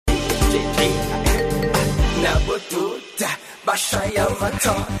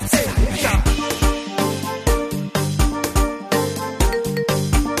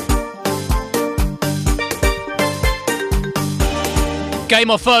Game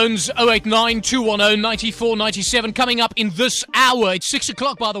of Phones, 089-210-9497, coming up in this hour. It's 6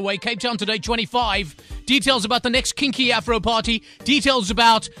 o'clock, by the way, Cape Town Today 25. Details about the next Kinky Afro party. Details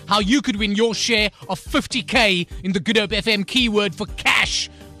about how you could win your share of 50k in the Good Hope FM keyword for cash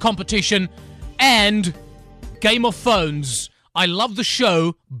competition. And Game of Phones. I love the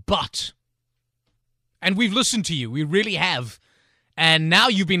show, but... And we've listened to you. We really have. And now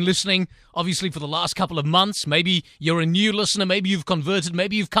you've been listening, obviously, for the last couple of months. Maybe you're a new listener. Maybe you've converted.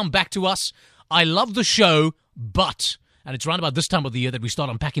 Maybe you've come back to us. I love the show, but... And it's around about this time of the year that we start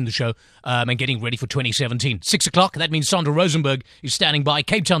unpacking the show and getting ready for 2017. 6 o'clock, that means Sandra Rosenberg is standing by.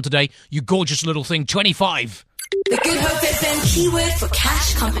 Cape Town Today, you gorgeous little thing, 25. The Good Hope FM keyword for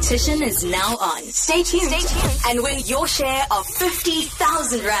cash competition is now on. Stay tuned and win your share of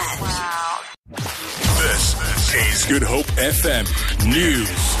 50,000 Rand. Wow. This is Good Hope FM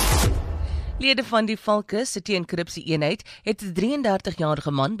News. Lede van die Valke se teen-korrupsie eenheid het 'n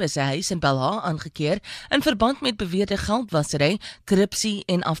 33-jarige man by sy huis in Belhar aangekeer in verband met beweerde geldwassery, korrupsie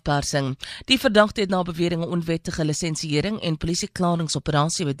en afpersing. Die verdagte het na beweringe onwettige lisensiering en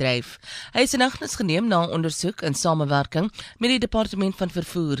polisieklaringsoperasie bedryf. Hy is in hegtenis geneem na 'n ondersoek in samewerking met die departement van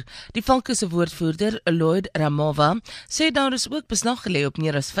vervoer. Die Valke se woordvoerder, Lloyd Ramova, sê daar is ook beslag gelê op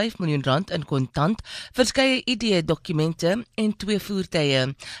meer as R5 miljoen in kontant, verskeie ID-dokumente en 2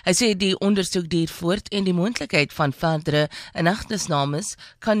 voertuie. Hy sê die ondersoek duur voort en die moontlikheid van verdere inhegtenisnames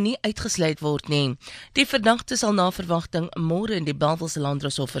kan nie uitgesluit word nie. Die verdagte sal na verwagting môre in die Bellville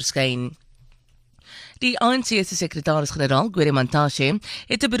Landdroshof verskyn. Die ANC se sekretaris-generaal, Gwede Mantashe,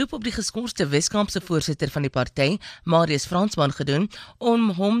 het 'n beroep op die geskorste Weskaapse voorsitter van die party, Marius Fransman, gedoen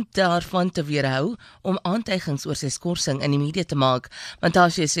om hom daarvan te weerhou om aantuigings oor sy skorsing in die media te maak.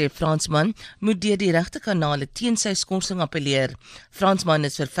 Mantashe sê Fransman moet deur die regte kanale teen sy skorsing appeleer. Fransman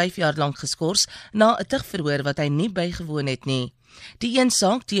is vir 5 jaar lank geskort na 'n tugverhoor wat hy nie bygewoon het nie. Die een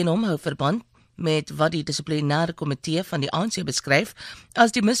saak teen hom hou verband met wat die dissiplinêre komitee van die ANC beskryf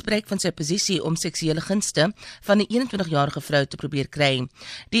as die misbruik van sy posisie om seksuele gunste van 'n 21-jarige vrou te probeer kry.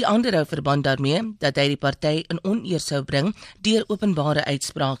 Die ander hou verband daarmee dat hy die party in oneer sou bring deur openbare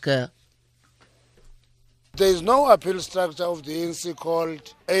uitsprake. There is no appeal structure of the ANC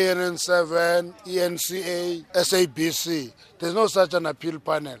called ANN7, ENCA, SABC. There's no such an appeal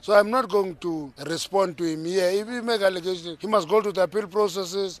panel. So I'm not going to respond to him here. If he make allegations, he must go to the appeal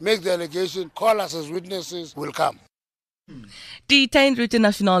processes, make the allegation, call us as witnesses, will come. Die Tuinroete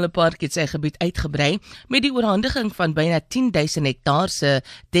Nasionale Park het sy gebied uitgebrei met die oorhandiging van byna 10,000 hektaar se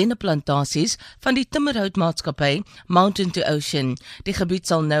denneplantasies van die timmerhoutmaatskappy Mountain to Ocean. Die gebied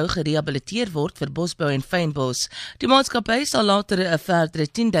sal nou gerehabiliteer word vir bosbou en fynbos. Die maatskappy sal later 'n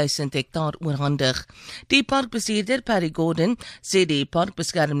verdere 10,000 hektaar oorhandig. Die parkbestuurder Perry Gordon sê die park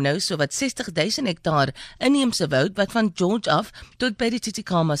beskerm nou sowat 60,000 hektaar inheemse woud wat van George af tot by die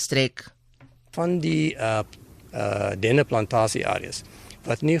Titicama strek. Van die denneplantasie areas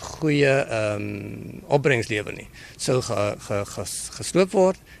wat nie goeie opbrengs lewer nie, sou gesloop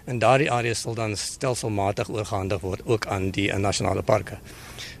word en daardie areas sal dan stelselmatig oorgehandig word ook aan die nasionale parke.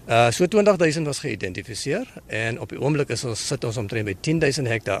 So 20,000 was geïdentifiseer en op die oomblik sit ons omtrent by 10,000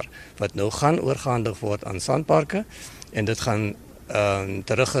 hektaar wat nou gaan oorgehandig word aan sandparke en dit gaan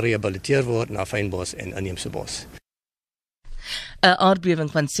terug gerehabiliteer word na fynbos en inheemse bos. 'n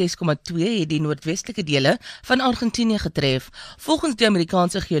Aardbewing van 6,2 het die noordwestelike dele van Argentinië getref. Volgens die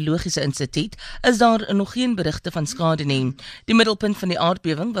Amerikaanse Geologiese Instituut is daar nog geen berigte van skade nie. Die middelpunt van die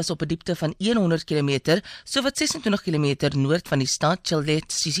aardbewing was op 'n diepte van 100 km, sowat 26 km noord van die stad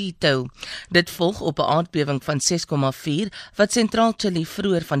Chiltecito. Dit volg op 'n aardbewing van 6,4 wat sentraal Chili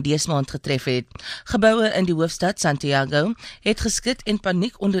vroeër van dese maand getref het. Geboue in die hoofstad Santiago het geskit en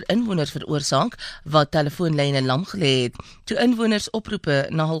paniek onder inwoners veroorsaak wat telefoonlyne lam gelê het, toe inwoners oproepe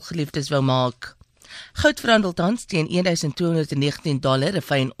na hul geliefdes wou maak. Goud verhandel tans teen $1,219 'n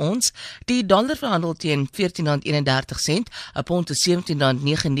fyn ons. Die dollar verhandel teen R14.31, 'n pond is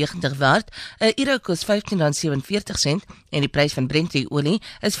R17.99 werd, 'n euro kos R15.47 en die prys van Brent-olie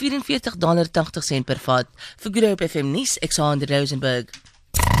is $44.80 per vat. Vir Good Hope FM nuus, ek Sandra Rosenberg.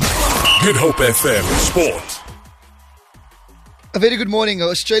 Good Hope FM Sport. A very good morning.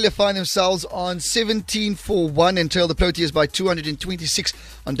 Australia find themselves on 17-1 and trail the Proteas by 226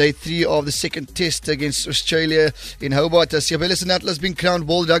 on day 3 of the second test against Australia in Hobart. Siabelis and Atlas being crowned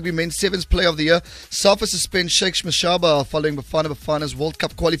World Rugby Men's 7th Player of the Year. Safa suspends Sheikh Mashaba following Bafana Bafana's World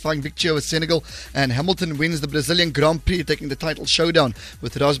Cup qualifying victory over Senegal. And Hamilton wins the Brazilian Grand Prix, taking the title showdown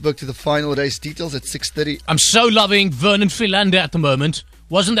with Rosberg to the final race. Details at 6:30. I'm so loving Vernon Philander at the moment.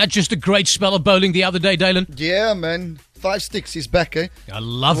 Wasn't that just a great spell of bowling the other day, Dalen? Yeah, man. 5 sticks. He's back, eh? I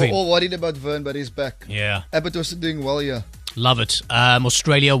love We're him. all worried about Vern, but he's back. Yeah. Abbott was doing well, yeah. Love it.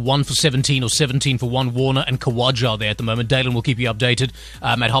 Australia 1 for 17 or 17 for 1. Warner and Khawaja are there at the moment. Dalen will keep you updated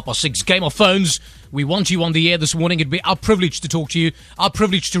at 6:30. Game of phones. We want you on the air this morning. It'd be our privilege to talk to you. Our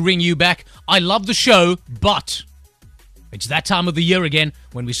privilege to ring you back. I love the show, but it's that time of the year again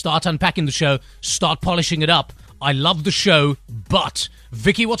when we start unpacking the show, start polishing it up. I love the show, but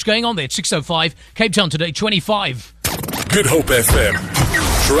Vicky, what's going on there? It's 6:05. Cape Town today, 25. Good Hope FM.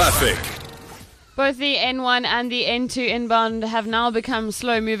 Traffic. Both the N1 and the N2 inbound have now become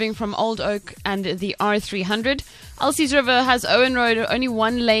slow moving from Old Oak and the R300. Elsie's River has Owen Road. Only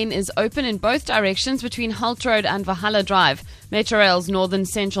one lane is open in both directions between Holt Road and Valhalla Drive. Metrorail's Northern,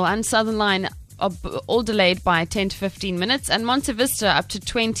 Central and Southern line are all delayed by 10 to 15 minutes, and Monte Vista up to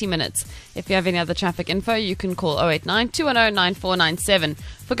 20 minutes. If you have any other traffic info, you can call 089 210 9497.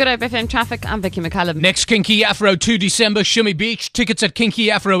 For Good Hope FM Traffic, I'm Vicky McCallum. Next Kinky Afro 2 December, Shimmy Beach. Tickets at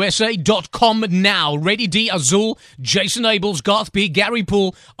kinkyafrosa.com now. Reddy D, Azul, Jason Abels, Garth B, Gary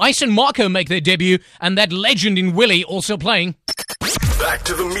Poole, Ice and Marco make their debut, and that legend in Willie also playing. Back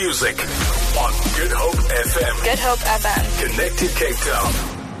to the music on Good Hope FM. Good Hope FM. Connected Cape Town.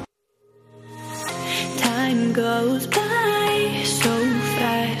 Time goes by so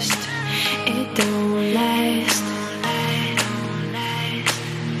fast, it don't last.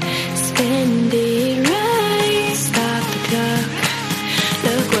 Spend it right, stop the clock.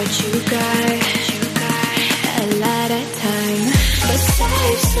 Look what you got, a lot of time, but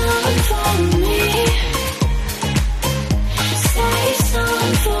save some for me. Save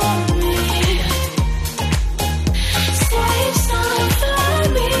some for me. Save some for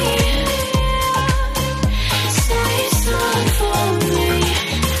me.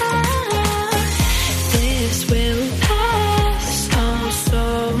 This will pass also.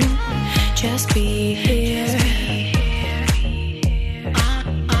 Just be here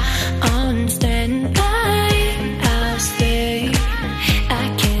on standby. I'll stay. I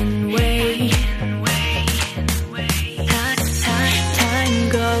can wait. Time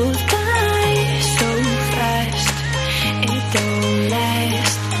goes by so fast. It don't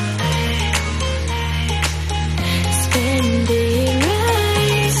last. Spend it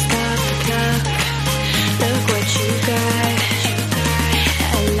right, stop the clock. Look what you got,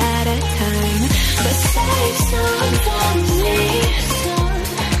 a lot of time, but save some for me.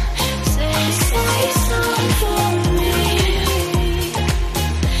 Save some for me.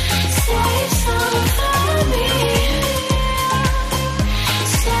 Save some for me.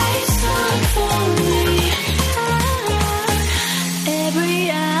 Save some for me. Every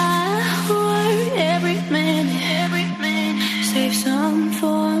hour, every minute, save some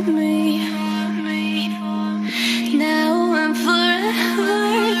for me. Now and forever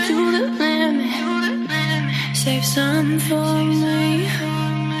to the limit. Save some for me.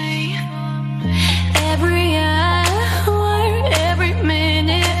 Every hour, every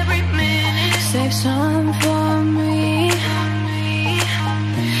minute, save some for me.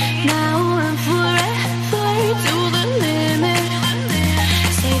 Now and forever to the limit.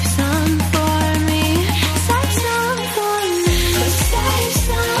 Save some for me. Save some for me. But save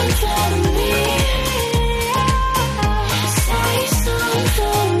some for me. Save some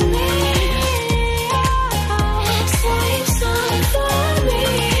for me. Save some for me.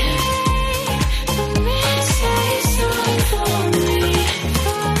 Save some for me.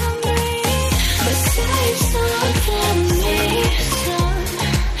 But save some for me.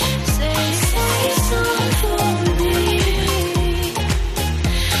 Save some for me.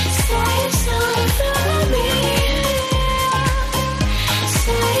 Save some for me.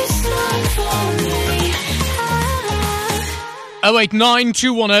 Save some for me. 089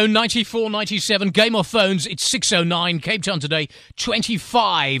 210 9497. Game of phones. It's 6:09. Cape Town today,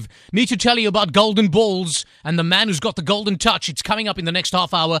 25. Need to tell you about Golden Balls and the man who's got the golden touch. It's coming up in the next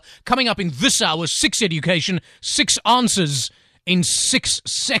half hour. Coming up in this hour, 6 education, 6 answers in 6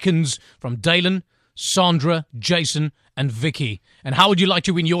 seconds from Dalen, Sandra, Jason, and Vicky. And how would you like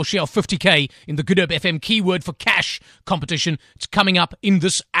to win your share of 50k in the Good Hope FM Keyword for Cash competition? It's coming up in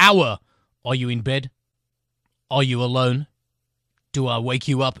this hour. Are you in bed? Are you alone? Do I wake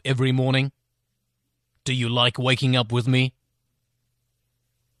you up every morning? Do you like waking up with me?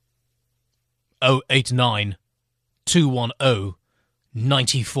 089 210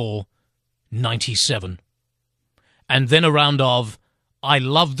 94 97. And then a round of I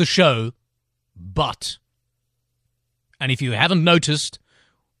love the show, but. And if you haven't noticed,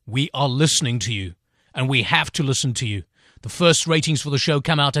 we are listening to you, and we have to listen to you. The first ratings for the show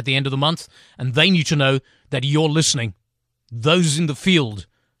come out at the end of the month, and they need to know that you're listening. Those in the field,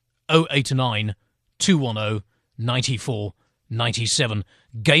 089 210 94 97.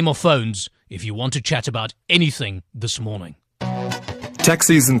 Game of phones if you want to chat about anything this morning. Tax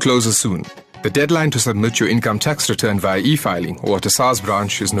season closes soon. The deadline to submit your income tax return via e-filing or at a SARS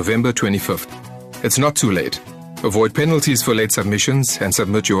branch is November 25th. It's not too late. Avoid penalties for late submissions and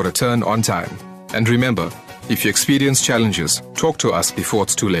submit your return on time. And remember, if you experience challenges, talk to us before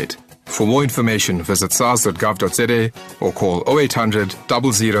it's too late. For more information, visit sars.gov.za or call 0800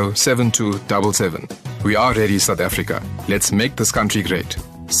 00 7277. We are ready, South Africa. Let's make this country great.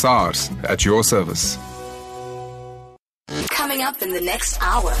 SARS, at your service. Coming up in the next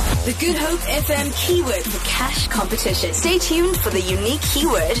hour, the Good Hope FM keyword for cash competition. Stay tuned for the unique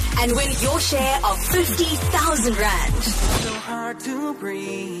keyword and win your share of 50,000 rand. So hard to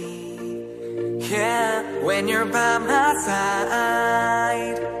breathe, yeah, when you're by my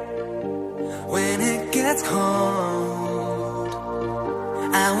side. When it gets cold,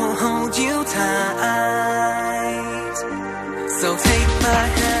 I will hold you tight.